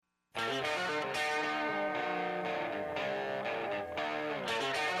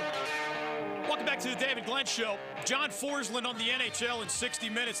to the David Glenn Show. John Forsland on the NHL in 60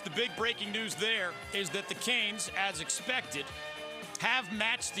 Minutes. The big breaking news there is that the Canes, as expected, have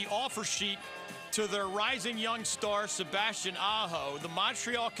matched the offer sheet to their rising young star, Sebastian Aho. The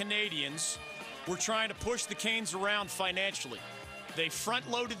Montreal Canadiens were trying to push the Canes around financially. They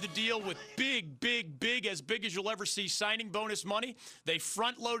front-loaded the deal with big, as big as you'll ever see signing bonus money. They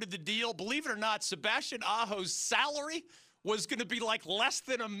front-loaded the deal. Believe it or not, Sebastian Aho's salary was going to be like less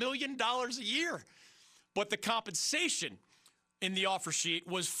than $1 million a year. But the compensation in the offer sheet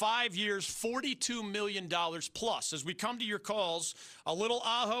was 5 years, $42 million plus. As we come to your calls, a little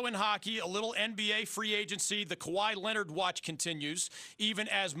Aho in hockey, a little NBA free agency. The Kawhi Leonard watch continues, even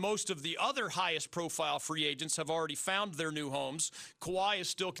as most of the other highest profile free agents have already found their new homes. Kawhi is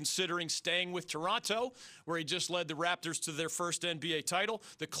still considering staying with Toronto, where he just led the Raptors to their first NBA title.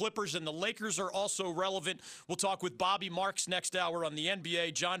 The Clippers and the Lakers are also relevant. We'll talk with Bobby Marks next hour on the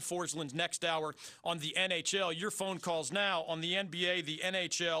NBA, John Forsland next hour on the NHL. Your phone calls now on the NBA, the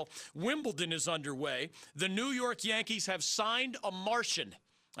NHL. Wimbledon is underway. The New York Yankees have signed a Martian.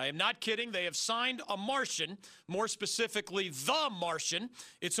 I am not kidding. They have signed a Martian, more specifically, the Martian.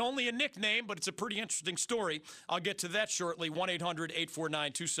 It's only a nickname, but it's a pretty interesting story. I'll get to that shortly.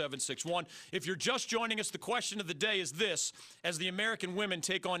 1-800-849-2761. If you're just joining us, the question of the day is this. As the American women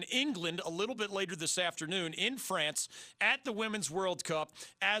take on England a little bit later this afternoon in France at the Women's World Cup,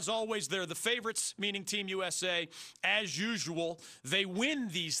 as always, they're the favorites, meaning Team USA. As usual, they win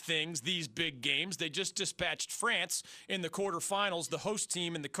these things, these big games. They just dispatched France in the quarterfinals, the host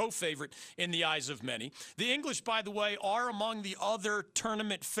team and the co-favorite in the eyes of many. The English, by the way, are among the other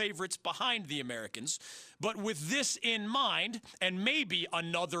tournament favorites behind the Americans. But with this in mind, and maybe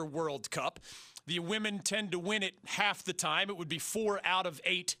another World Cup, the women tend to win it half the time. It would be 4 out of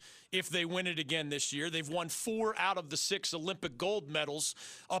 8 if they win it again this year. They've won 4 out of the 6 Olympic gold medals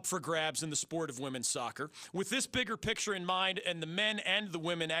up for grabs in the sport of women's soccer. With this bigger picture in mind, and the men and the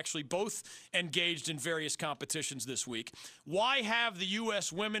women actually both engaged in various competitions this week, why have the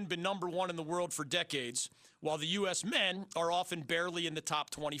U.S. women been number 1 in the world for decades, while the U.S. men are often barely in the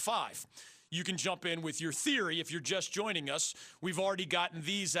top 25? You can jump in with your theory if you're just joining us. We've already gotten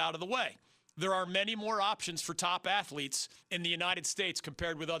these out of the way. There are many more options for top athletes in the United States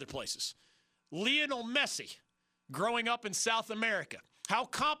compared with other places. Lionel Messi, growing up in South America, how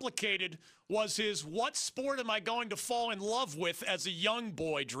complicated was his what sport am I going to fall in love with as a young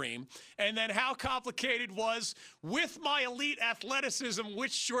boy dream? And then how complicated was, with my elite athleticism,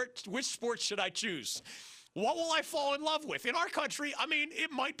 which sport should I choose? What will I fall in love with? In our country, I mean, it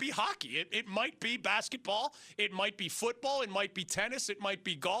might be hockey. It might be basketball. It might be football. It might be tennis. It might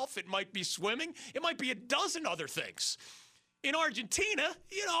be golf. It might be swimming. It might be a dozen other things. In Argentina,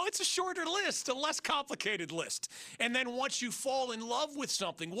 it's a shorter list, a less complicated list. And then once you fall in love with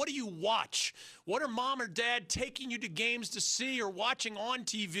something, what do you watch? What are mom or dad taking you to games to see or watching on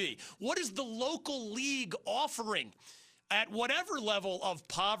TV? What is the local league offering at whatever level of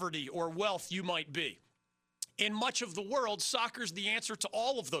poverty or wealth you might be? In much of the world, soccer's the answer to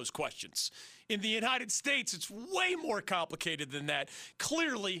all of those questions. In the United States, it's way more complicated than that.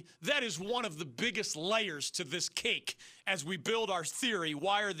 Clearly, that is one of the biggest layers to this cake as we build our theory.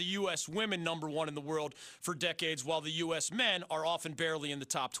 Why are the U.S. women number 1 in the world for decades, while the U.S. men are often barely in the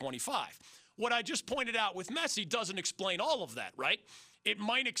top 25? What I just pointed out with Messi doesn't explain all of that, right? It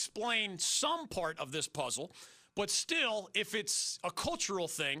might explain some part of this puzzle, but still, if it's a cultural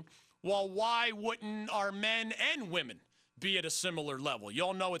thing, well, why wouldn't our men and women be at a similar level?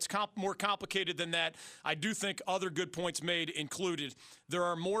 Y'all know it's more complicated than that. I do think other good points made included. There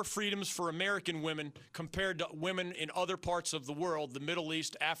are more freedoms for American women compared to women in other parts of the world, the Middle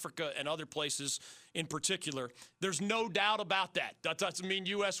East, Africa, and other places in particular. There's no doubt about that. That doesn't mean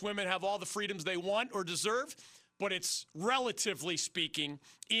U.S. women have all the freedoms they want or deserve, but it's relatively speaking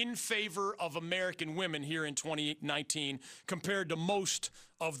in favor of American women here in 2019 compared to most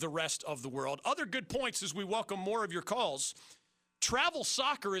of the rest of the world. Other good points as we welcome more of your calls. Travel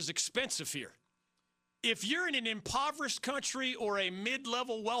soccer is expensive here. If you're in an impoverished country or a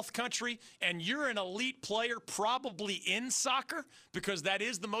mid-level wealth country and you're an elite player probably in soccer, because that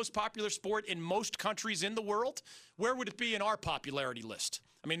is the most popular sport in most countries in the world, where would it be in our popularity list?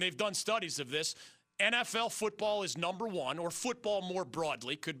 I mean, they've done studies of this. NFL football is number 1, or football more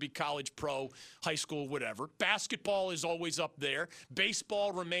broadly, could be college, pro, high school, whatever. Basketball is always up there.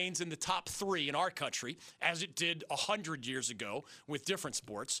 Baseball remains in the top 3 in our country, as it did 100 years ago with different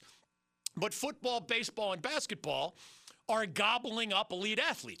sports. But football, baseball, and basketball are gobbling up elite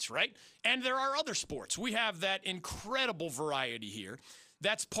athletes, right? And there are other sports. We have that incredible variety here.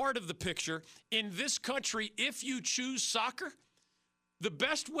 That's part of the picture. In this country, if you choose soccer, The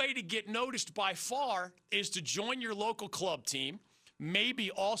best way to get noticed by far is to join your local club team, maybe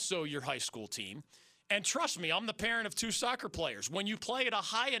also your high school team. And trust me, I'm the parent of 2 soccer players. When you play at a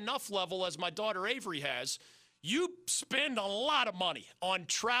high enough level as my daughter Avery has, you spend a lot of money on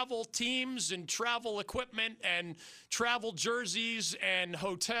travel teams and travel equipment and travel jerseys and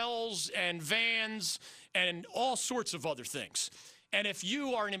hotels and vans and all sorts of other things. And if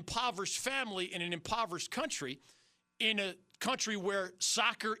you are an impoverished family in an impoverished country, in a country where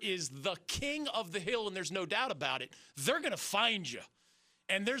soccer is the king of the hill and there's no doubt about it, they're going to find you.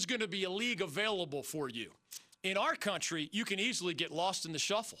 And there's going to be a league available for you. In our country, you can easily get lost in the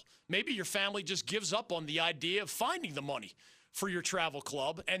shuffle. Maybe your family just gives up on the idea of finding the money for your travel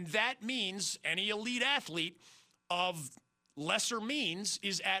club, and that means any elite athlete of lesser means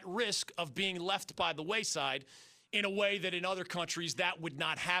is at risk of being left by the wayside in a way that in other countries that would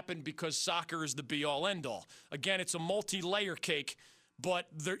not happen because soccer is the be-all, end-all. Again, it's a multi-layer cake, but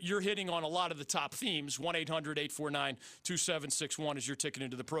you're hitting on a lot of the top themes. 1-800-849-2761 is your ticket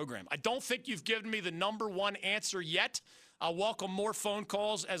into the program. I don't think you've given me the number one answer yet. I'll welcome more phone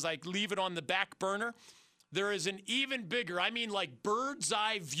calls as I leave it on the back burner. There is an even bigger, I mean like bird's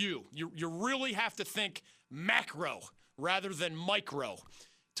eye view. You really have to think macro rather than micro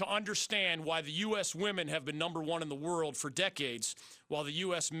to understand why the U.S. women have been number one in the world for decades, while the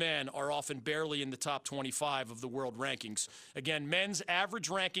U.S. men are often barely in the top 25 of the world rankings. Again, men's average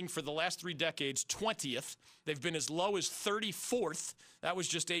ranking for the last 3 decades, 20th. They've been as low as 34th. That was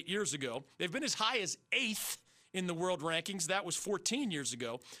just 8 years ago. They've been as high as 8th in the world rankings. That was 14 years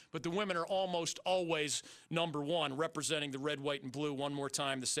ago. But the women are almost always number one, representing the red, white, and blue one more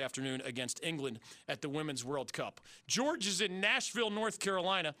time this afternoon against England at the Women's World Cup. George is in Nashville, North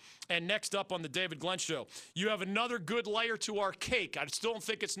Carolina, and next up on the David Glenn Show, you have another good layer to our cake. I still don't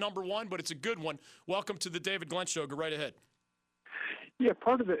think it's number one, but it's a good one. Welcome to the David Glenn Show. Go right ahead. Yeah,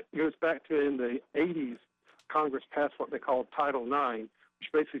 part of it goes back to in the 80s, Congress passed what they called Title IX,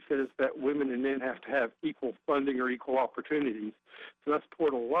 which basically says that women and men have to have equal funding or equal opportunities. So that's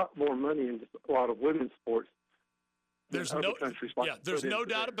poured a lot more money into a lot of women's sports. There's no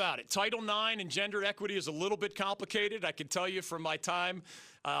doubt about it. Title IX and gender equity is a little bit complicated. I can tell you from my time,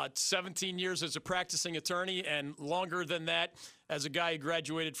 17 years as a practicing attorney and longer than that as a guy who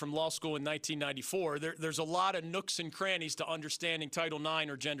graduated from law school in 1994. There's a lot of nooks and crannies to understanding Title IX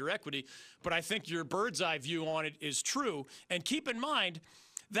or gender equity, but I think your bird's eye view on it is true. And keep in mind,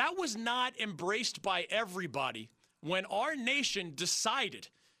 that was not embraced by everybody when our nation decided,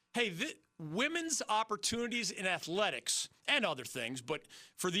 hey, women's opportunities in athletics and other things, but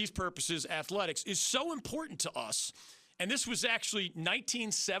for these purposes, athletics is so important to us. And this was actually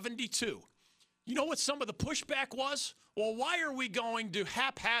 1972. You know what some of the pushback was? Well, why are we going to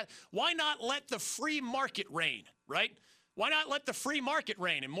why not let the free market reign, right? Why not let the free market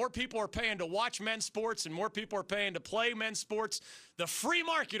reign? And more people are paying to watch men's sports and more people are paying to play men's sports. The free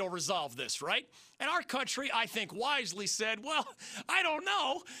market will resolve this, right? And our country, I think, wisely said, well, I don't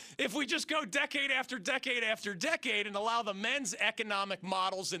know. If we just go decade after decade after decade and allow the men's economic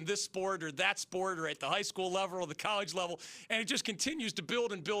models in this sport or that sport or at the high school level or the college level, and it just continues to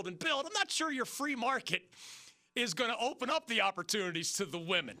build and build and build, I'm not sure your free market is going to open up the opportunities to the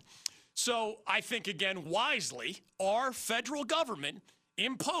women. So I think, again, wisely, our federal government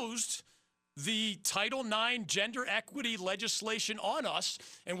imposed the Title IX gender equity legislation on us.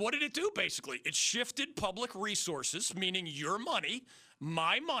 And what did it do, basically? It shifted public resources, meaning your money,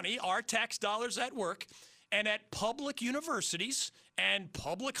 my money, our tax dollars at work, and at public universities and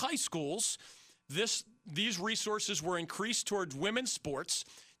public high schools, these resources were increased towards women's sports,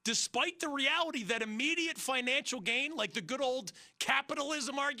 despite the reality that immediate financial gain, like the good old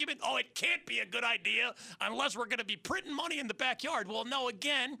capitalism argument, oh, it can't be a good idea unless we're going to be printing money in the backyard. Well, no,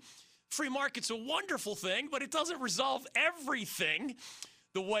 again, free market's a wonderful thing, but it doesn't resolve everything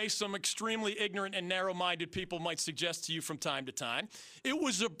the way some extremely ignorant and narrow-minded people might suggest to you from time to time. It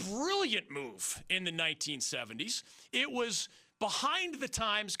was a brilliant move in the 1970s. It was behind the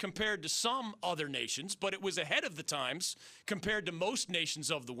times compared to some other nations, but it was ahead of the times compared to most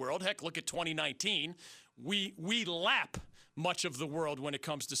nations of the world. Heck, look at 2019. We lap much of the world when it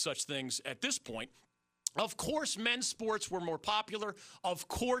comes to such things at this point. Of course, men's sports were more popular. Of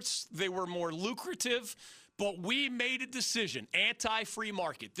course, they were more lucrative, but we made a decision, anti-free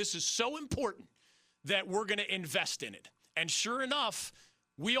market. This is so important that we're going to invest in it. And sure enough,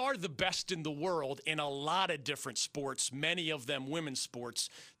 we are the best in the world in a lot of different sports, many of them women's sports.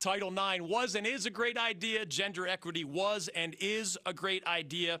 Title IX was and is a great idea. Gender equity was and is a great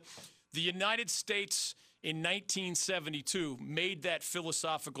idea. The United States in 1972 made that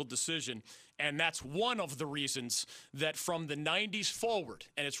philosophical decision. And that's one of the reasons that from the 90s forward,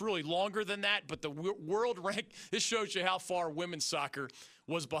 and it's really longer than that, but the world rank, this shows you how far women's soccer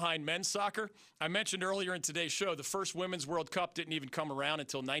was behind men's soccer. I mentioned earlier in today's show, the first Women's World Cup didn't even come around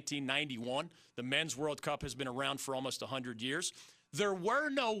until 1991. The Men's World Cup has been around for almost 100 years. There were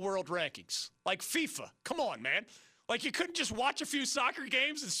no world rankings. Like FIFA. Come on, man. Like, you couldn't just watch a few soccer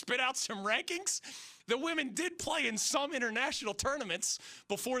games and spit out some rankings? The women did play in some international tournaments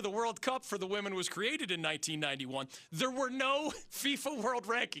before the World Cup for the women was created in 1991. There were no FIFA World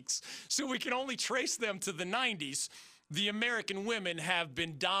Rankings, so we can only trace them to the 90s. The American women have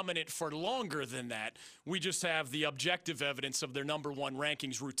been dominant for longer than that. We just have the objective evidence of their number one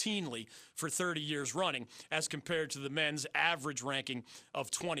rankings routinely for 30 years running as compared to the men's average ranking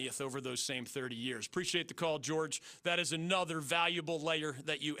of 20th over those same 30 years. Appreciate the call, George. That is another valuable layer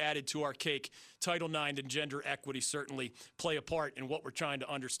that you added to our cake. Title IX and gender equity certainly play a part in what we're trying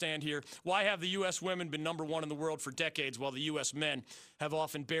to understand here. Why have the U.S. women been number one in the world for decades while the U.S. men have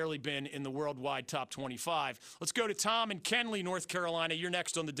often barely been in the worldwide top 25? Let's go to Tom in Kenly, North Carolina. You're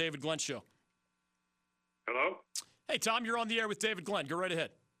next on the David Glenn Show. Hello? Hey, Tom, you're on the air with David Glenn. Go right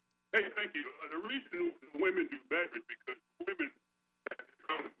ahead. Hey, thank you. The reason women do better is because women have to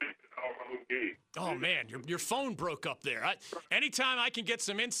come and make our own game. Oh, man, your phone broke up there. Anytime I can get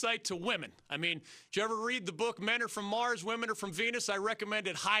some insight to women. I mean, did you ever read the book Men Are From Mars, Women Are From Venus? I recommend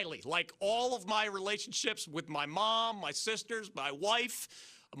it highly. Like all of my relationships with my mom, my sisters, my wife,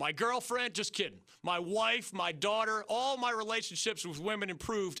 my girlfriend, just kidding. My wife, my daughter, all my relationships with women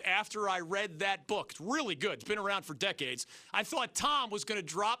improved after I read that book. It's really good. It's been around for decades. I thought Tom was going to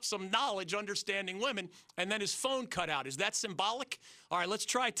drop some knowledge understanding women, and then his phone cut out. Is that symbolic? All right, let's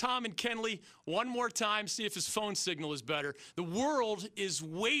try Tom and Kenley one more time, see if his phone signal is better. The world is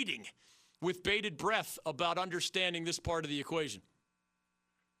waiting with bated breath about understanding this part of the equation.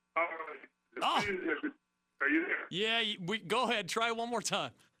 Are you there? Yeah, go ahead. Try one more time.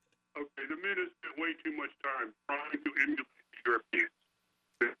 Okay, the men have spent way too much time trying to emulate the Europeans.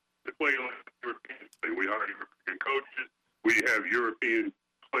 To play like the Europeans play. We hire European coaches. We have European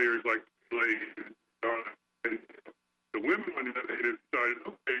players like play. And the women on the other hand have decided,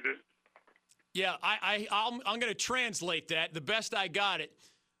 okay, this. Yeah, I'm going to translate that the best I got it.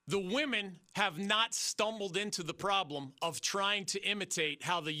 The women have not stumbled into the problem of trying to imitate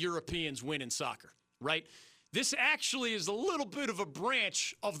how the Europeans win in soccer, right? This actually is a little bit of a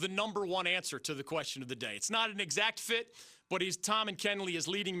branch of the number one answer to the question of the day. It's not an exact fit, but Tom and Kenley is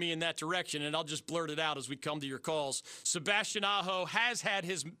leading me in that direction, and I'll just blurt it out as we come to your calls. Sebastian Aho has had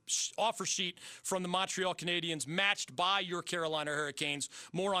his offer sheet from the Montreal Canadiens matched by your Carolina Hurricanes.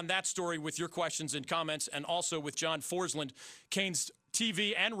 More on that story with your questions and comments, and also with John Forsland, Canes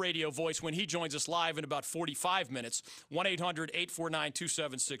TV and radio voice when he joins us live in about 45 minutes.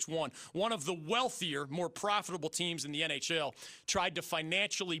 1-800-849-2761. One of the wealthier, more profitable teams in the NHL tried to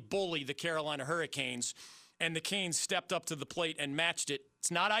financially bully the Carolina Hurricanes, and the Canes stepped up to the plate and matched it. It's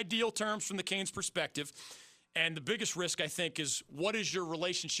not ideal terms from the Canes' perspective. And the biggest risk, I think, is what is your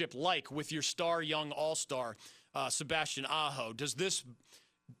relationship like with your star young all-star, Sebastian Aho? Does this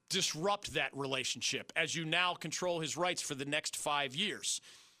disrupt that relationship as you now control his rights for the next 5 years?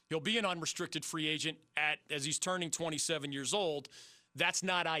 He'll be an unrestricted free agent as he's turning 27 years old. That's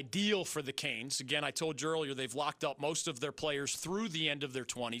not ideal for the Canes. Again, I told you earlier, they've locked up most of their players through the end of their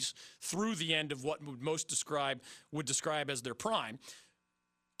 20s, through the end of what would describe as their prime.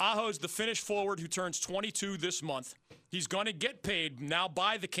 Aho's the Finnish forward who turns 22 this month. He's going to get paid now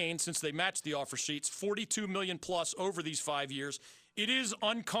by the Canes since they matched the offer sheets, $42 million plus over these 5 years. It is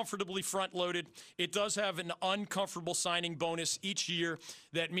uncomfortably front-loaded. It does have an uncomfortable signing bonus each year.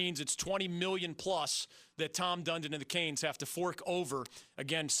 That means it's $20 million plus that Tom Dundon and the Canes have to fork over.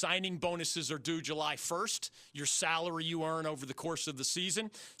 Again, signing bonuses are due July 1st, your salary you earn over the course of the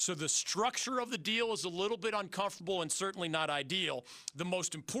season. So the structure of the deal is a little bit uncomfortable and certainly not ideal. The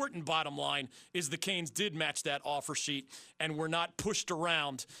most important bottom line is the Canes did match that offer sheet and were not pushed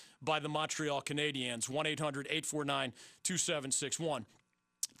around by the Montreal Canadiens. 1-800-849-2761.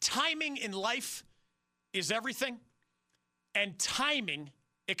 Timing in life is everything, and timing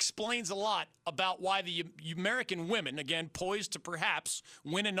explains a lot about why the American women, again, poised to perhaps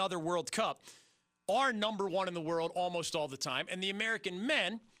win another World Cup, are number one in the world almost all the time, and the American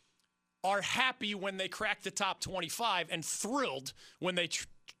men are happy when they crack the top 25 and thrilled when they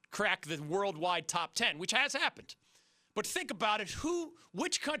crack the worldwide top 10, which has happened. But think about it.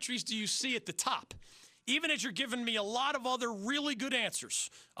 Which countries do you see at the top? even as you're giving me a lot of other really good answers,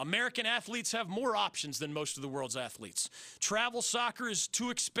 American athletes have more options than most of the world's athletes. Travel soccer is too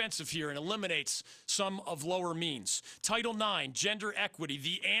expensive here and eliminates some of lower means. Title IX, gender equity,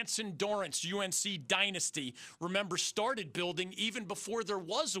 the Anson Dorrance UNC dynasty, remember, started building even before there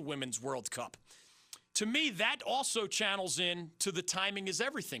was a Women's World Cup. To me, that also channels in to the timing is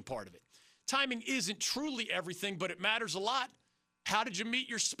everything part of it. Timing isn't truly everything, but it matters a lot. How did you meet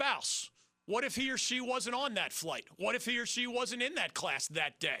your spouse? What if he or she wasn't on that flight? What if he or she wasn't in that class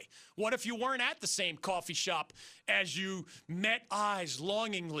that day? What if you weren't at the same coffee shop as you met eyes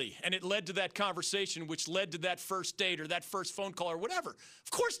longingly and it led to that conversation, which led to that first date or that first phone call or whatever?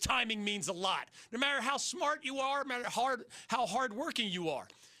 Of course, timing means a lot. No matter how smart you are, no matter how hardworking you are.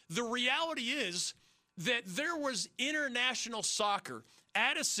 The reality is that there was international soccer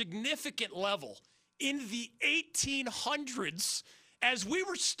at a significant level in the 1800s, as we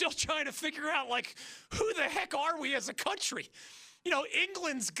were still trying to figure out, like, who the heck are we as a country? You know,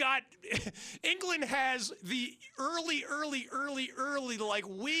 England has the early, like,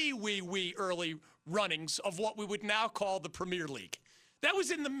 early runnings of what we would now call the Premier League. That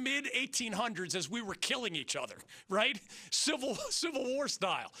was in the mid-1800s as we were killing each other, right? Civil War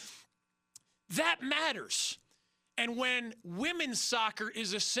style. That matters. And when women's soccer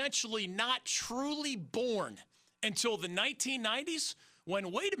is essentially not truly born until the 1990s,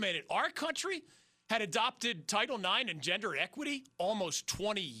 when, wait a minute, our country had adopted Title IX and gender equity almost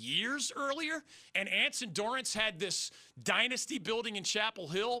 20 years earlier, and Anson Dorrance had this dynasty building in Chapel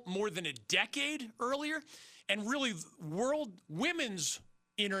Hill more than a decade earlier, and really world women's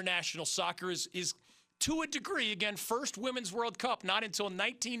international soccer is to a degree, again, first Women's World Cup, not until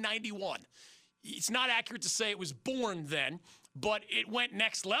 1991. It's not accurate to say it was born then, but it went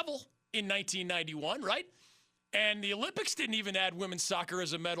next level in 1991, right? And the Olympics didn't even add women's soccer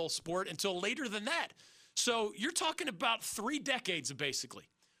as a medal sport until later than that. So you're talking about 3 decades, basically,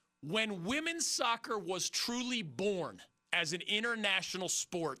 when women's soccer was truly born as an international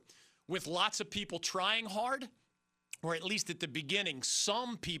sport with lots of people trying hard, or at least at the beginning,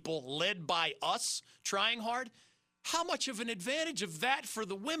 some people led by us trying hard. How much of an advantage of that for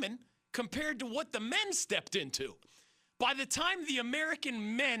the women compared to what the men stepped into? By the time the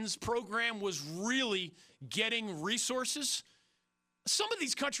American men's program was really getting resources, some of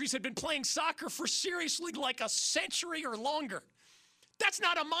these countries had been playing soccer for seriously like a century or longer. That's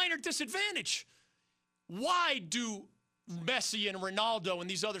not a minor disadvantage. Why do Messi and Ronaldo and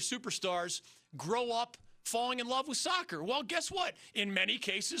these other superstars grow up falling in love with soccer? Well, guess what? In many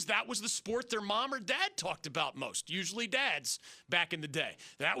cases, that was the sport their mom or dad talked about most, usually dads back in the day.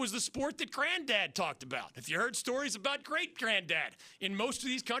 That was the sport that granddad talked about. If you heard stories about great-granddad, in most of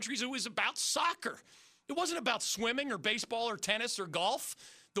these countries, it was about soccer. It wasn't about swimming or baseball or tennis or golf,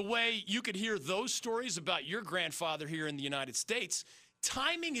 the way you could hear those stories about your grandfather here in the United States.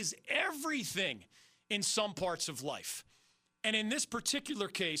 Timing is everything in some parts of life. And in this particular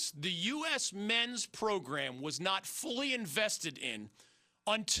case, the U.S. men's program was not fully invested in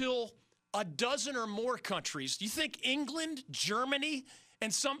until a dozen or more countries. Do you think England, Germany,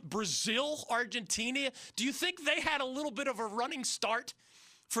 and Brazil, Argentina, do you think they had a little bit of a running start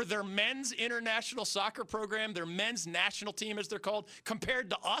for their men's international soccer program, their men's national team, as they're called,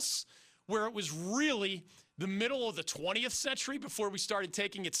 compared to us, where it was really the middle of the 20th century before we started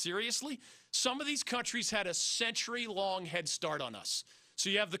taking it seriously? Some of these countries had a century-long head start on us. So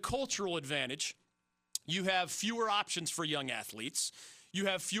you have the cultural advantage. You have fewer options for young athletes. You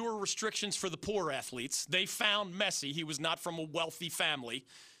have fewer restrictions for the poor athletes. They found Messi. He was not from a wealthy family.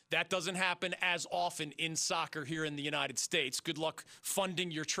 That doesn't happen as often in soccer here in the United States. Good luck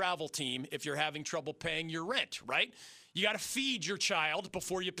funding your travel team if you're having trouble paying your rent, right? You got to feed your child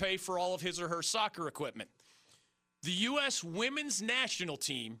before you pay for all of his or her soccer equipment. The U.S. women's national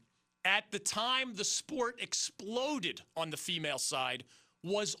team, at the time the sport exploded on the female side,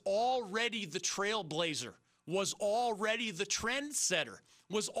 was already the trailblazer, was already the trendsetter,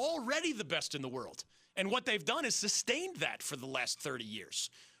 was already the best in the world. And what they've done is sustained that for the last 30 years.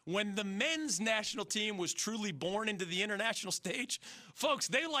 When the men's national team was truly born into the international stage, folks,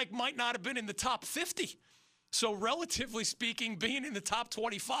 they might not have been in the top 50. So relatively speaking, being in the top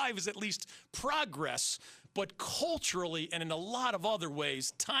 25 is at least progress. But culturally and in a lot of other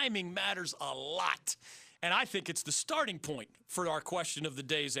ways, timing matters a lot. And I think it's the starting point for our question of the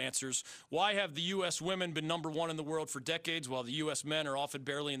day's answers. Why have the U.S. women been number one in the world for decades while the U.S. men are often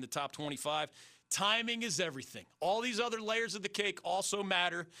barely in the top 25? Timing is everything. All these other layers of the cake also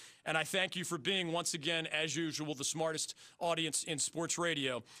matter. And I thank you for being, once again, as usual, the smartest audience in sports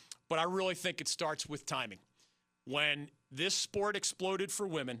radio. But I really think it starts with timing. When this sport exploded for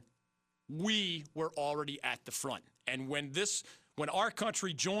women, we were already at the front. And when our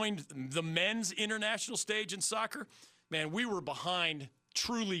country joined the men's international stage in soccer, man, we were behind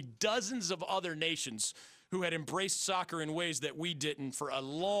truly dozens of other nations who had embraced soccer in ways that we didn't for a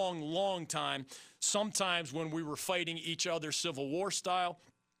long, long time, sometimes when we were fighting each other Civil War style,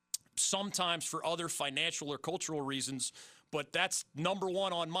 sometimes for other financial or cultural reasons. But that's number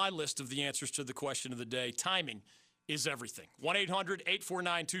one on my list of the answers to the question of the day. Timing is everything.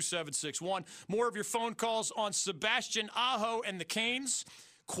 1-800-849-2761. More of your phone calls on Sebastian Aho and the Canes,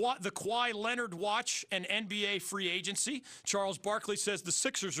 the Kawhi Leonard watch, and NBA free agency. Charles Barkley says the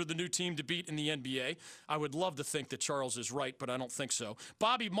Sixers are the new team to beat in the NBA. I would love to think that Charles is right, but I don't think so.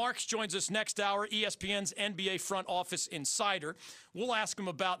 Bobby Marks joins us next hour, ESPN's NBA front office insider. We'll ask him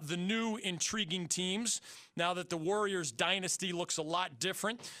about the new intriguing teams now that the Warriors dynasty looks a lot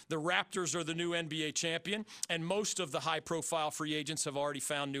different. The Raptors are the new NBA champion, and most of the high-profile free agents have already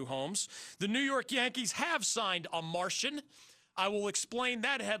found new homes. The New York Yankees have signed a Martian. I will explain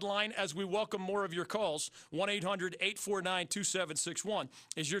that headline as we welcome more of your calls. 1-800-849-2761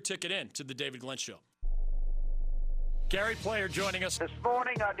 is your ticket in to the David Glenn Show. Gary Player joining us. This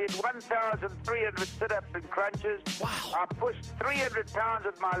morning I did 1,300 sit-ups and crunches. Wow. I pushed 300 pounds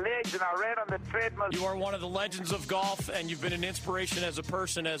with my legs and I ran on the treadmill. You are one of the legends of golf, and you've been an inspiration as a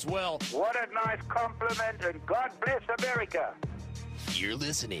person as well. What a nice compliment, and God bless America. You're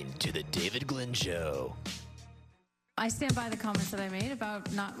listening to the David Glenn Show. I stand by the comments that I made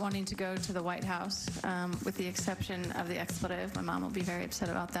about not wanting to go to the White House, with the exception of the expletive. My mom will be very upset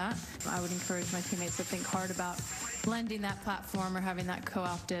about that. I would encourage my teammates to think hard about lending that platform or having that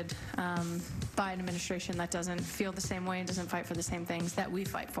co-opted by an administration that doesn't feel the same way and doesn't fight for the same things that we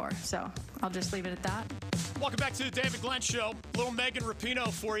fight for. So I'll just leave it at that. Welcome back to the David Glenn Show. Little Megan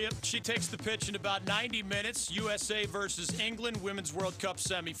Rapinoe for you. She takes the pitch in about 90 minutes. USA versus England, Women's World Cup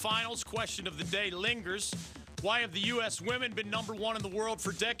semifinals. Question of the day lingers. Why have the U.S. women been number one in the world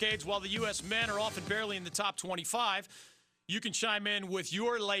for decades while the U.S. men are often barely in the top 25? You can chime in with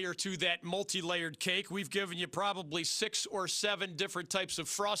your layer to that multi-layered cake. We've given you probably 6 or 7 different types of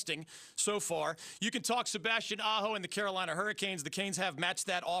frosting so far. You can talk Sebastian Aho and the Carolina Hurricanes. The Canes have matched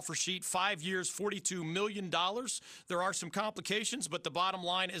that offer sheet, 5 years, $42 million. There are some complications, but the bottom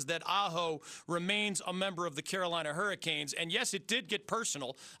line is that Aho remains a member of the Carolina Hurricanes. And yes, it did get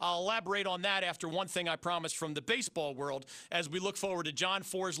personal. I'll elaborate on that after one thing I promised from the baseball world as we look forward to John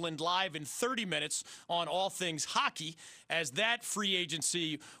Forsland live in 30 minutes on all things hockey as that free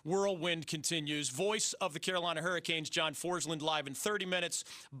agency whirlwind continues. Voice of the Carolina Hurricanes, John Forsland, live in 30 minutes.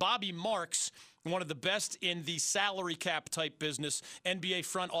 Bobby Marks, one of the best in the salary cap type business, NBA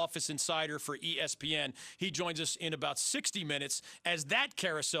front office insider for ESPN. He joins us in about 60 minutes as that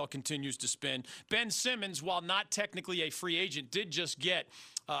carousel continues to spin. Ben Simmons, while not technically a free agent, did just get,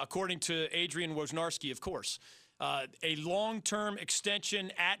 according to Adrian Wojnarowski, of course, a long-term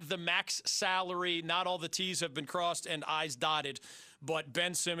extension at the max salary. Not all the T's have been crossed and I's dotted, but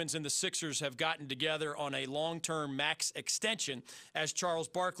Ben Simmons and the Sixers have gotten together on a long-term max extension, as Charles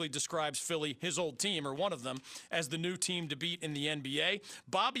Barkley describes Philly, his old team, or one of them, as the new team to beat in the NBA.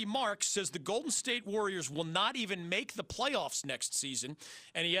 Bobby Marks says the Golden State Warriors will not even make the playoffs next season,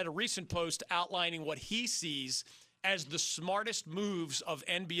 and he had a recent post outlining what he sees as the smartest moves of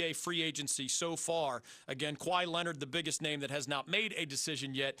NBA free agency so far. Again, Kawhi Leonard, the biggest name that has not made a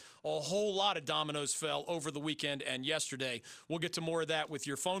decision yet. A whole lot of dominoes fell over the weekend and yesterday. We'll get to more of that with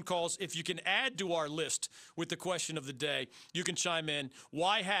your phone calls. If you can add to our list with the question of the day, you can chime in.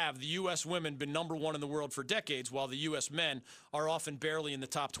 Why have the U.S. women been number one in the world for decades while the U.S. men are often barely in the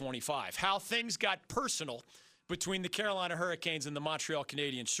top 25? How things got personal between the Carolina Hurricanes and the Montreal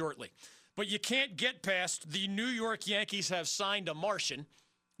Canadiens shortly. But you can't get past the New York Yankees have signed a Martian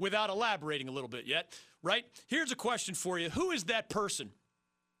without elaborating a little bit yet, right? Here's a question for you. Who is that person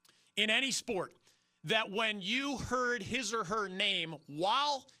in any sport that when you heard his or her name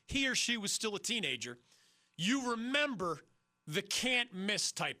while he or she was still a teenager, you remember the can't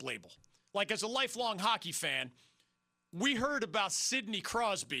miss type label? Like as a lifelong hockey fan, we heard about Sidney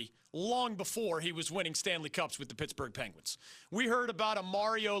Crosby long before he was winning Stanley Cups with the Pittsburgh Penguins. We heard about a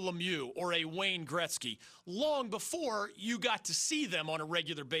Mario Lemieux or a Wayne Gretzky long before you got to see them on a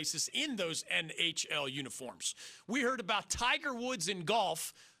regular basis in those NHL uniforms. We heard about Tiger Woods in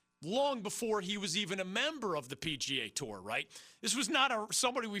golf long before he was even a member of the PGA Tour, right? This was not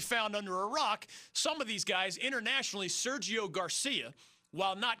somebody we found under a rock. Some of these guys, internationally, Sergio Garcia,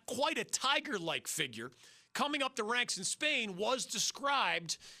 while not quite a Tiger-like figure, coming up the ranks in Spain, was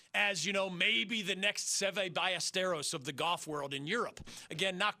described as, you know, maybe the next Seve Ballesteros of the golf world in Europe.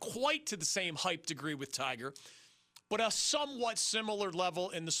 Again, not quite to the same hype degree with Tiger, but a somewhat similar level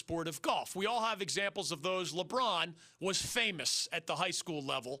in the sport of golf. We all have examples of those. LeBron was famous at the high school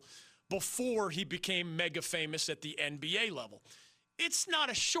level before he became mega famous at the NBA level. It's not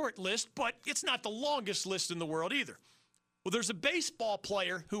a short list, but it's not the longest list in the world either. Well, there's a baseball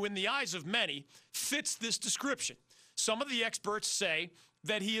player who, in the eyes of many, fits this description. Some of the experts say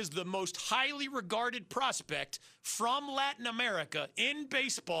that he is the most highly regarded prospect from Latin America in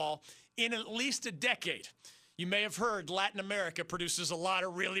baseball in at least a decade. You may have heard Latin America produces a lot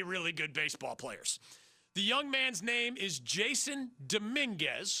of really, really good baseball players. The young man's name is Jason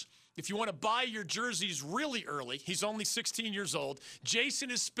Dominguez. If you want to buy your jerseys really early, he's only 16 years old.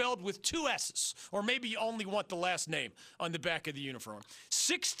 Jason is spelled with 2 S's, or maybe you only want the last name on the back of the uniform.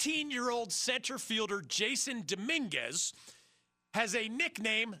 16-year-old center fielder Jason Dominguez has a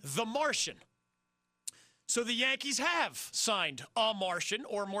nickname, The Martian. So the Yankees have signed a Martian,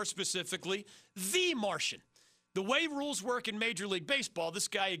 or more specifically, The Martian. The way rules work in Major League Baseball, this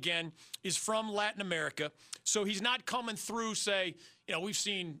guy, again, is from Latin America, so he's not coming through, say, we've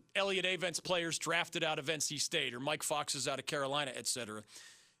seen Elliott Avents players drafted out of NC State or Mike Fox's out of Carolina, et cetera.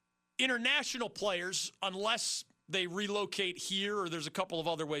 International players, unless they relocate here or there's a couple of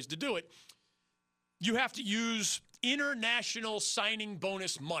other ways to do it, you have to use international signing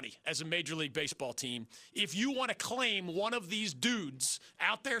bonus money as a Major League Baseball team if you want to claim one of these dudes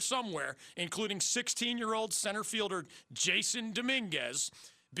out there somewhere, including 16-year-old center fielder Jason Dominguez,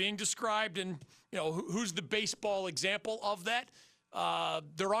 being described in, who's the baseball example of that?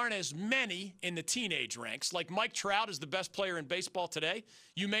 There aren't as many in the teenage ranks. Like Mike Trout is the best player in baseball today.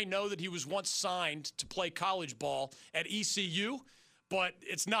 You may know that he was once signed to play college ball at ECU, but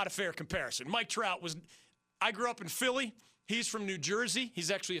it's not a fair comparison. Mike Trout I grew up in Philly. He's from New Jersey. He's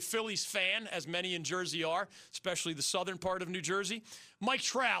actually a Phillies fan, as many in Jersey are, especially the southern part of New Jersey. Mike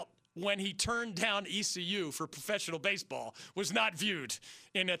Trout, when he turned down ECU for professional baseball, was not viewed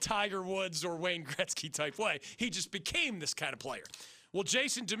in a Tiger Woods or Wayne Gretzky type way. He just became this kind of player. Well,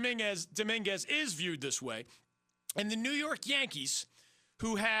 Jason Dominguez is viewed this way. And the New York Yankees,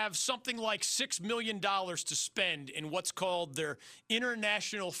 who have something like $6 million to spend in what's called their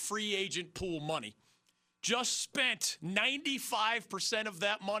international free agent pool money, just spent 95% of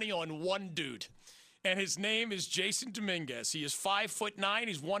that money on one dude. And his name is Jason Dominguez. He is 5'9".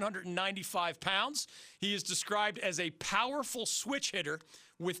 He's 195 pounds. He is described as a powerful switch hitter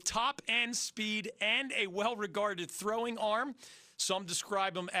with top-end speed and a well-regarded throwing arm. Some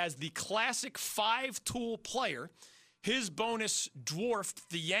describe him as the classic 5-tool player. His bonus dwarfed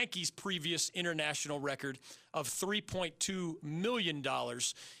the Yankees' previous international record of $3.2 million.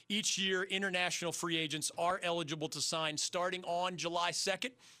 Each year, international free agents are eligible to sign starting on July 2nd.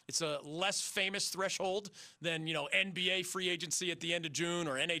 It's a less famous threshold than, NBA free agency at the end of June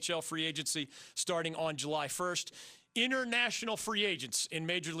or NHL free agency starting on July 1st. International free agents in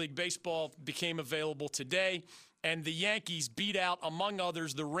Major League Baseball became available today, and the Yankees beat out, among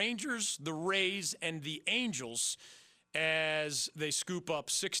others, the Rangers, the Rays, and the Angels as they scoop up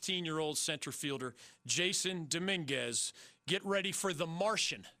 16-year-old center fielder Jason Dominguez. Get ready for The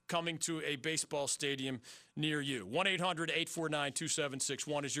Martian coming to a baseball stadium near you.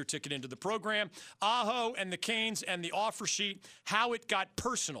 1-800-849-2761 is your ticket into the program. Aho and the Canes and the offer sheet, how it got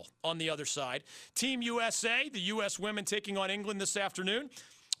personal on the other side. Team USA, the U.S. women taking on England this afternoon.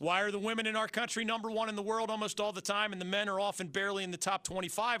 Why are the women in our country number 1 in the world almost all the time, and the men are often barely in the top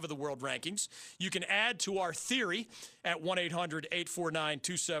 25 of the world rankings? You can add to our theory at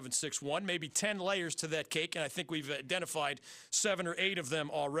 1-800-849-2761. Maybe 10 layers to that cake, and I think we've identified 7 or 8 of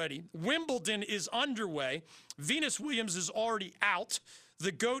them already. Wimbledon is underway. Venus Williams is already out.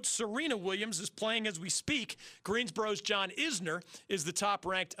 The GOAT Serena Williams is playing as we speak. Greensboro's John Isner is the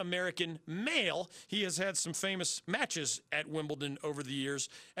top-ranked American male. He has had some famous matches at Wimbledon over the years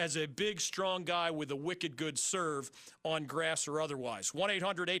as a big, strong guy with a wicked good serve on grass or otherwise.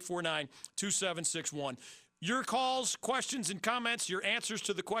 1-800-849-2761. Your calls, questions, and comments, your answers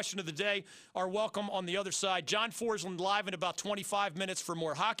to the question of the day are welcome on the other side. John Forsland live in about 25 minutes for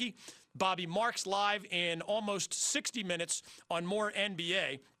more hockey. Bobby Marks live in almost 60 minutes on more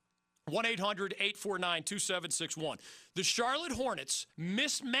NBA. 1-800-849-2761. The Charlotte Hornets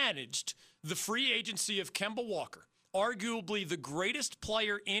mismanaged the free agency of Kemba Walker, arguably the greatest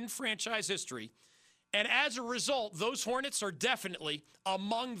player in franchise history. And as a result, those Hornets are definitely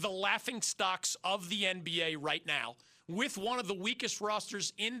among the laughingstocks of the NBA right now, with one of the weakest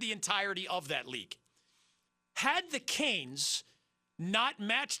rosters in the entirety of that league. Had the Canes not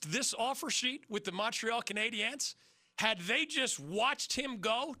matched this offer sheet with the Montreal Canadiens, Had they just watched him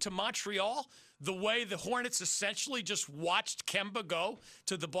go to Montreal the way the Hornets essentially just watched Kemba go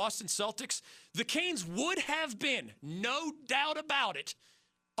to the Boston Celtics, the Canes would have been, no doubt about it,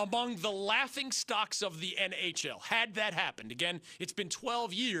 among the laughing stocks of the NHL, had that happened. Again, it's been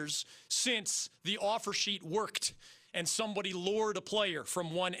 12 years since the offer sheet worked and somebody lured a player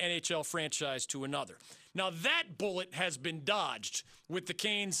from one NHL franchise to another. Now, that bullet has been dodged with the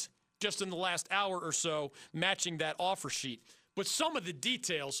Canes just in the last hour or so matching that offer sheet. But some of the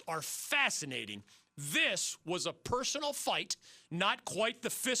details are fascinating. This was a personal fight, not quite the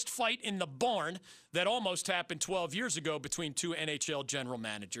fist fight in the barn that almost happened 12 years ago between two NHL general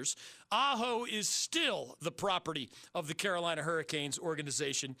managers. Aho is still the property of the Carolina Hurricanes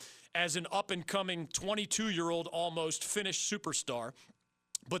organization as an up-and-coming 22-year-old almost Finnish superstar.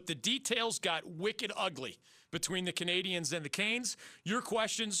 But the details got wicked ugly between the Canadians and the Canes. Your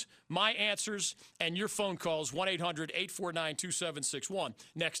questions, my answers, and your phone calls, 1-800-849-2761,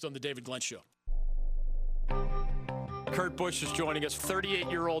 next on The David Glenn Show. Kurt Busch is joining us,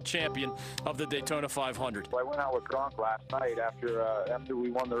 38-year-old champion of the Daytona 500. I went out with Gronk last night after we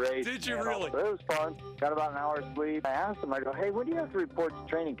won the race. Did you and really? It was fun. Got about an hour's sleep. I asked him, I go, hey, when do you have to report to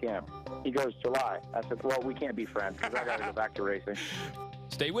training camp? He goes, July. I said, well, we can't be friends because I got to go back to racing.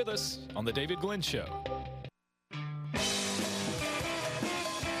 Stay with us on The David Glenn Show.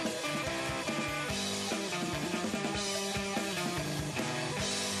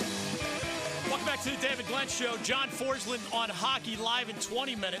 Welcome back to the David Glenn Show. John Forsland on Hockey Live in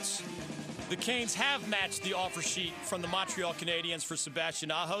 20 minutes. The Canes have matched the offer sheet from the Montreal Canadiens for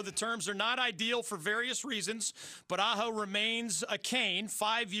Sebastian Aho. The terms are not ideal for various reasons, but Aho remains a Cane.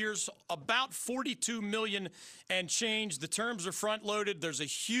 5 years, about $42 million and change. The terms are front-loaded. There's a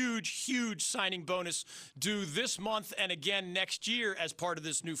huge, huge signing bonus due this month and again next year as part of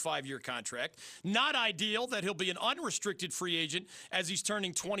this new 5-year contract. Not ideal that he'll be an unrestricted free agent as he's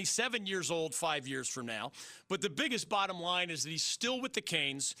turning 27 years old 5 years from now. But the biggest bottom line is that he's still with the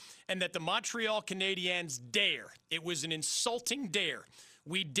Canes and that the Montreal Canadiens dare. It was an insulting dare.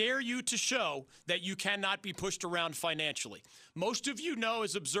 We dare you to show that you cannot be pushed around financially. Most of you know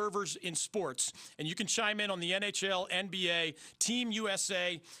as observers in sports, and you can chime in on the NHL, NBA, Team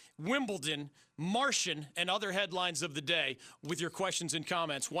USA, Wimbledon, Martian, and other headlines of the day with your questions and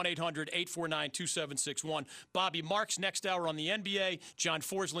comments. 1-800-849-2761. Bobby Marks next hour on the NBA. John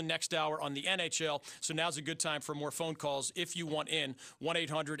Forsland next hour on the NHL. So now's a good time for more phone calls if you want in.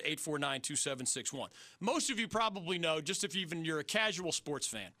 1-800-849-2761. Most of you probably know, just if even you're a casual sports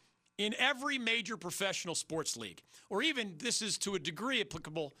fan, in every major professional sports league, or even this is to a degree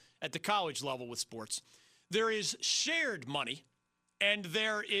applicable at the college level with sports, there is shared money and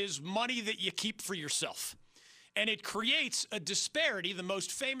there is money that you keep for yourself. And it creates a disparity. The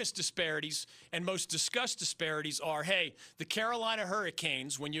most famous disparities and most discussed disparities are, hey, the Carolina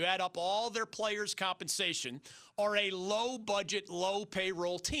Hurricanes, when you add up all their players' compensation, are a low-budget,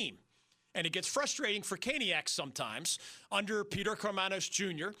 low-payroll team. And it gets frustrating for Caniacs sometimes under Peter Karmanos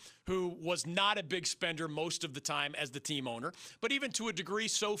Jr., who was not a big spender most of the time as the team owner, but even to a degree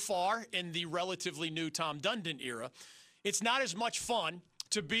so far in the relatively new Tom Dundon era, it's not as much fun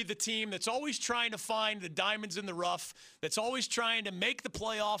to be the team that's always trying to find the diamonds in the rough, that's always trying to make the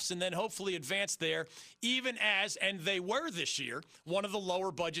playoffs and then hopefully advance there, even as, and they were this year, one of the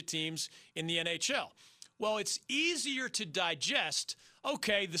lower budget teams in the NHL. Well, it's easier to digest,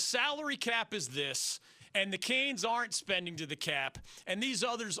 okay, the salary cap is this, and the Canes aren't spending to the cap, and these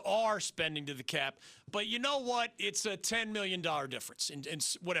others are spending to the cap. But you know what? It's a $10 million difference in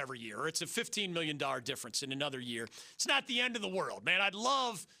whatever year, or it's a $15 million difference in another year. It's not the end of the world, man. I'd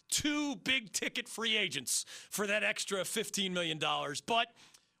love 2 big-ticket free agents for that extra $15 million, but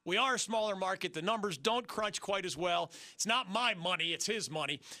we are a smaller market. The numbers don't crunch quite as well. It's not my money. It's his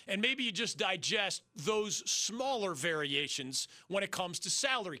money. And maybe you just digest those smaller variations when it comes to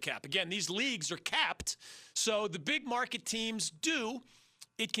salary cap. Again, these leagues are capped, so the big market teams do.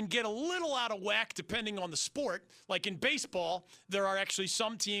 It can get a little out of whack depending on the sport. Like in baseball, there are actually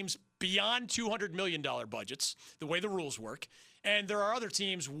some teams beyond $200 million budgets, the way the rules work. And there are other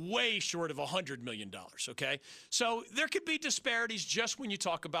teams way short of $100 million, okay? So there could be disparities just when you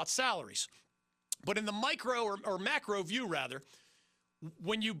talk about salaries. But in the micro or macro view, rather,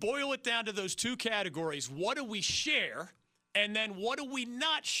 when you boil it down to those 2 categories, what do we share and then what do we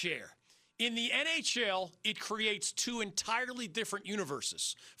not share? In the NHL, it creates 2 entirely different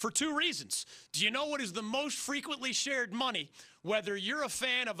universes for 2 reasons. Do you know what is the most frequently shared money, whether you're a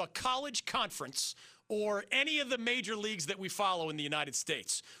fan of a college conference or any of the major leagues that we follow in the United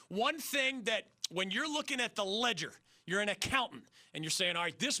States? One thing that when you're looking at the ledger, you're an accountant, and you're saying, all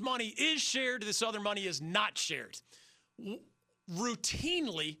right, this money is shared, this other money is not shared.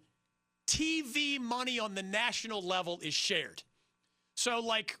 routinely, TV money on the national level is shared. So,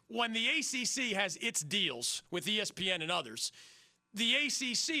 like, when the ACC has its deals with ESPN and others, the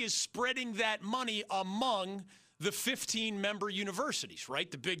ACC is spreading that money among the 15-member universities, right?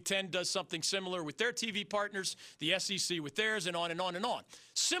 The Big Ten does something similar with their TV partners, the SEC with theirs, and on and on and on.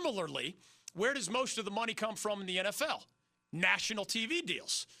 Similarly, where does most of the money come from in the NFL? National TV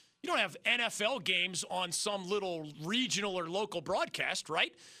deals. You don't have NFL games on some little regional or local broadcast,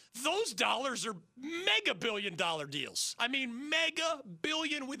 right? Those dollars are mega billion-dollar deals. I mean, mega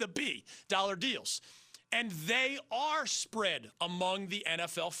billion with a B dollar deals. And they are spread among the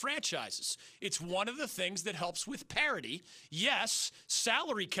NFL franchises. It's one of the things that helps with parity. Yes,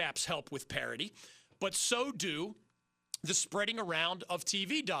 salary caps help with parity, but so do the spreading around of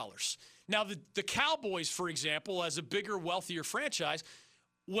TV dollars. Now, the Cowboys, for example, as a bigger, wealthier franchise,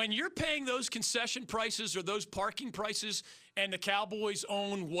 when you're paying those concession prices or those parking prices and the Cowboys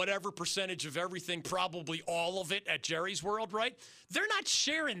own whatever percentage of everything, probably all of it at Jerry's World, right? They're not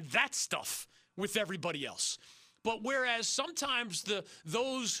sharing that stuff with everybody else. But whereas sometimes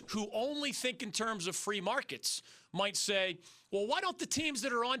those who only think in terms of free markets might say, well, why don't the teams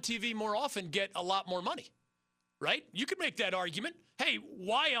that are on TV more often get a lot more money, right? You could make that argument. Hey,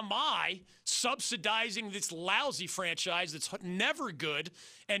 why am I subsidizing this lousy franchise that's never good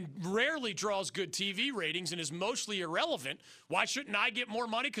and rarely draws good TV ratings and is mostly irrelevant? Why shouldn't I get more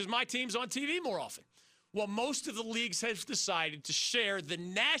money because my team's on TV more often? Well, most of the leagues have decided to share the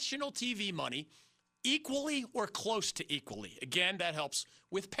national TV money equally or close to equally. Again, that helps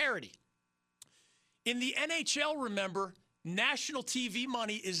with parity. In the NHL, remember, national TV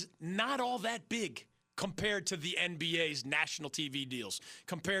money is not all that big compared to the NBA's national TV deals,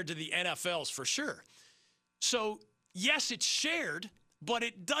 compared to the NFL's for sure. So, yes, it's shared, but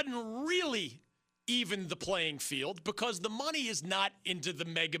it doesn't really even the playing field because the money is not into the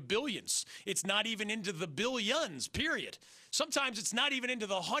mega billions. It's not even into the billions, period. Sometimes it's not even into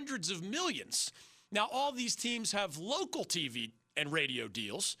the hundreds of millions. Now, all these teams have local TV and radio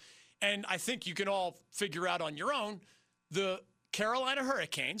deals, and I think you can all figure out on your own, the Carolina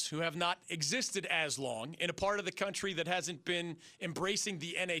Hurricanes, who have not existed as long in a part of the country that hasn't been embracing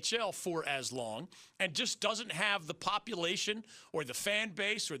the NHL for as long and just doesn't have the population or the fan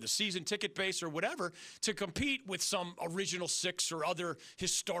base or the season ticket base or whatever to compete with some Original Six or other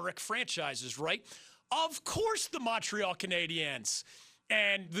historic franchises, right? Of course the Montreal Canadiens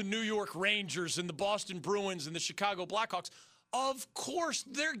and the New York Rangers and the Boston Bruins and the Chicago Blackhawks, of course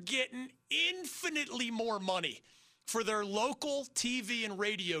they're getting infinitely more money for their local TV and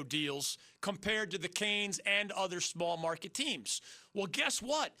radio deals compared to the Canes and other small market teams. Well, guess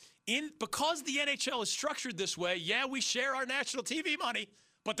what? Because the NHL is structured this way, yeah, we share our national TV money,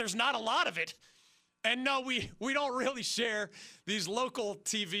 but there's not a lot of it. And no, we don't really share these local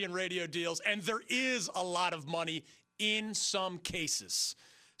TV and radio deals, and there is a lot of money in some cases.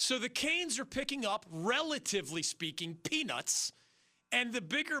 So the Canes are picking up, relatively speaking, peanuts. And the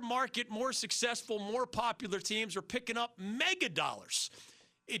bigger market, more successful, more popular teams are picking up mega dollars.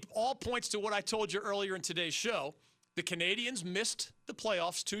 It all points to what I told you earlier in today's show. The Canadians missed the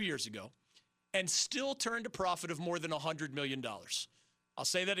playoffs 2 years ago and still turned a profit of more than $100 million. I'll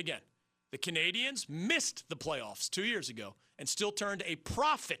say that again. The Canadians missed the playoffs 2 years ago and still turned a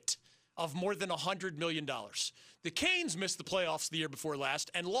profit of more than $100 million. The Canes missed the playoffs the year before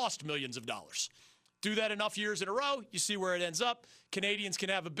last and lost millions of dollars. Do that enough years in a row, you see where it ends up. Canadians can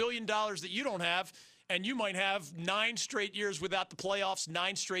have $1 billion that you don't have, and you might have 9 straight years without the playoffs,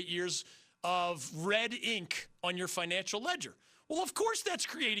 9 straight years of red ink on your financial ledger. Well, of course that's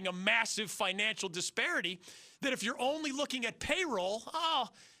creating a massive financial disparity that if you're only looking at payroll,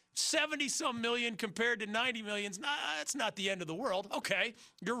 70-some million compared to 90 million, that's not the end of the world. Okay,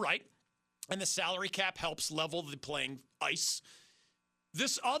 you're right. And the salary cap helps level the playing ice.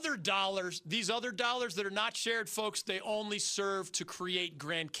 These other dollars that are not shared, folks, they only serve to create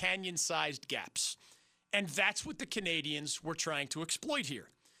Grand Canyon-sized gaps. And that's what the Canadians were trying to exploit here.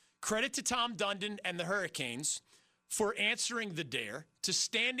 Credit to Tom Dundon and the Hurricanes for answering the dare,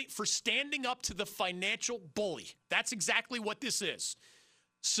 for standing up to the financial bully. That's exactly what this is.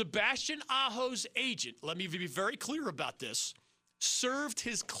 Sebastian Aho's agent, let me be very clear about this, served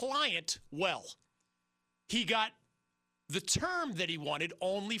his client well. He got the term that he wanted,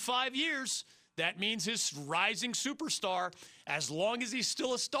 only 5 years. That means his rising superstar, as long as he's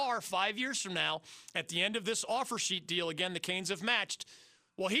still a star 5 years from now, at the end of this offer sheet deal, again, the Canes have matched,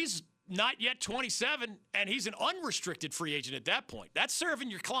 well, he's not yet 27, and he's an unrestricted free agent at that point. That's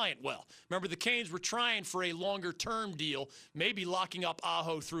serving your client well. Remember, the Canes were trying for a longer-term deal, maybe locking up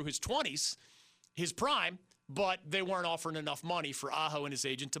Aho through his 20s, his prime, but they weren't offering enough money for Aho and his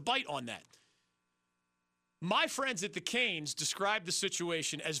agent to bite on that. My friends at the Canes described the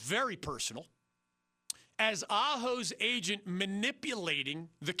situation as very personal, as Aho's agent manipulating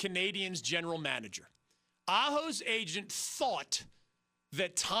the Canadiens' general manager. Aho's agent thought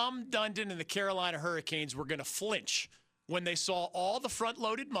that Tom Dundon and the Carolina Hurricanes were going to flinch when they saw all the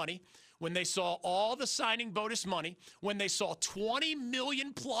front-loaded money, when they saw all the signing bonus money, when they saw $20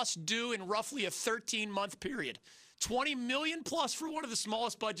 million plus due in roughly a 13-month period. $20 million plus for one of the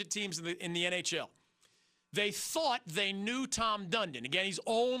smallest budget teams in the NHL. They thought they knew Tom Dundon. Again, he's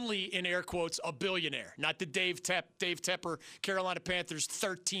only, in air quotes, a billionaire, not the Dave Tepper, Carolina Panthers,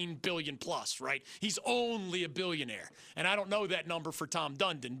 $13 billion plus, right? He's only a billionaire. And I don't know that number for Tom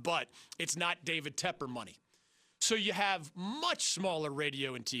Dundon, but it's not David Tepper money. So you have much smaller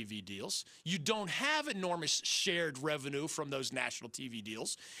radio and TV deals. You don't have enormous shared revenue from those national TV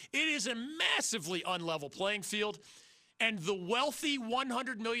deals. It is a massively unlevel playing field. And the wealthy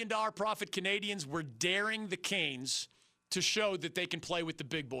 $100 million profit Canadians were daring the Canes to show that they can play with the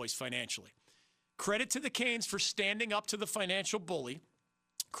big boys financially. Credit to the Canes for standing up to the financial bully.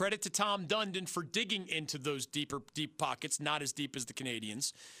 Credit to Tom Dundon for digging into those deep pockets, not as deep as the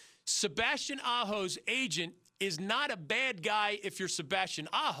Canadians. Sebastian Aho's agent is not a bad guy if you're Sebastian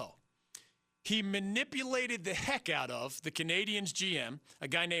Aho. He manipulated the heck out of the Canadiens GM, a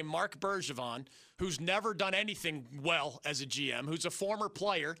guy named Marc Bergevin, who's never done anything well as a GM, who's a former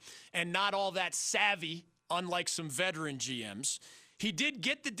player and not all that savvy, unlike some veteran GMs. He did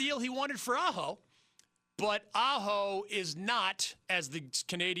get the deal he wanted for Aho, but Aho is not, as the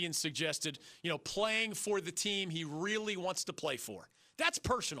Canadians suggested, playing for the team he really wants to play for. That's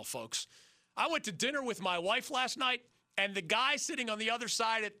personal, folks. I went to dinner with my wife last night, and the guy sitting on the other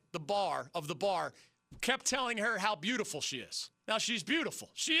side at the bar kept telling her how beautiful she is. Now, she's beautiful.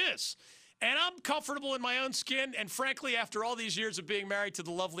 She is. And I'm comfortable in my own skin. And frankly, after all these years of being married to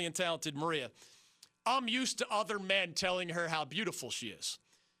the lovely and talented Maria, I'm used to other men telling her how beautiful she is.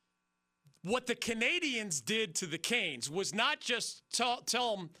 What the Canadians did to the Canes was not just tell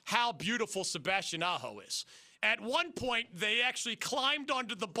them how beautiful Sebastian Aho is. At one point, they actually climbed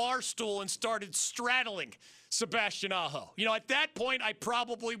onto the bar stool and started straddling Sebastian Aho. At that point, I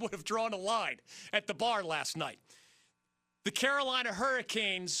probably would have drawn a line at the bar last night. The Carolina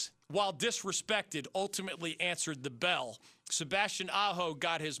Hurricanes, while disrespected, ultimately answered the bell. Sebastian Aho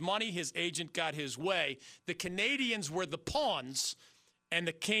got his money. His agent got his way. The Canadians were the pawns, and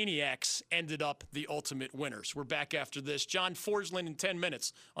the Caniacs ended up the ultimate winners. We're back after this. John Forsland in 10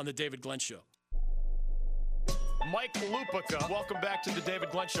 minutes on The David Glenn Show. Mike Lupica, welcome back to the David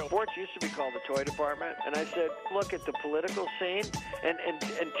Glenn Show. Sports used to be called the toy department, and I said, look at the political scene and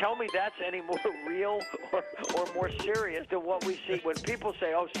tell me that's any more real or more serious than what we see when people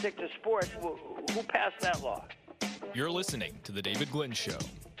say, oh, stick to sports. Well, who passed that law? You're listening to the David Glenn Show.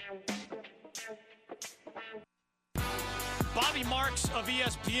 Bobby Marks of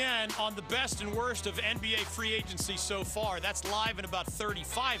ESPN on the best and worst of NBA free agency so far. That's live in about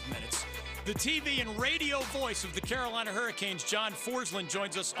 35 minutes. The TV and radio voice of the Carolina Hurricanes, John Forsland,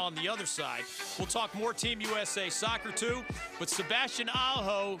 joins us on the other side. We'll talk more Team USA soccer, too, but Sebastian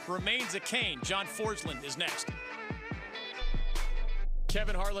Aho remains a Cane. John Forsland is next.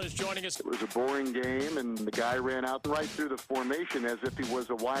 Kevin Harlan is joining us. It was a boring game, and the guy ran out right through the formation as if he was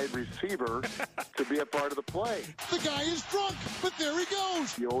a wide receiver to be a part of the play. The guy is drunk, but there he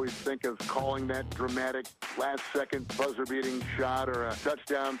goes. You always think of calling that dramatic last-second buzzer-beating shot or a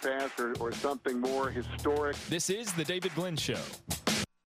touchdown pass or something more historic. This is The David Glenn Show.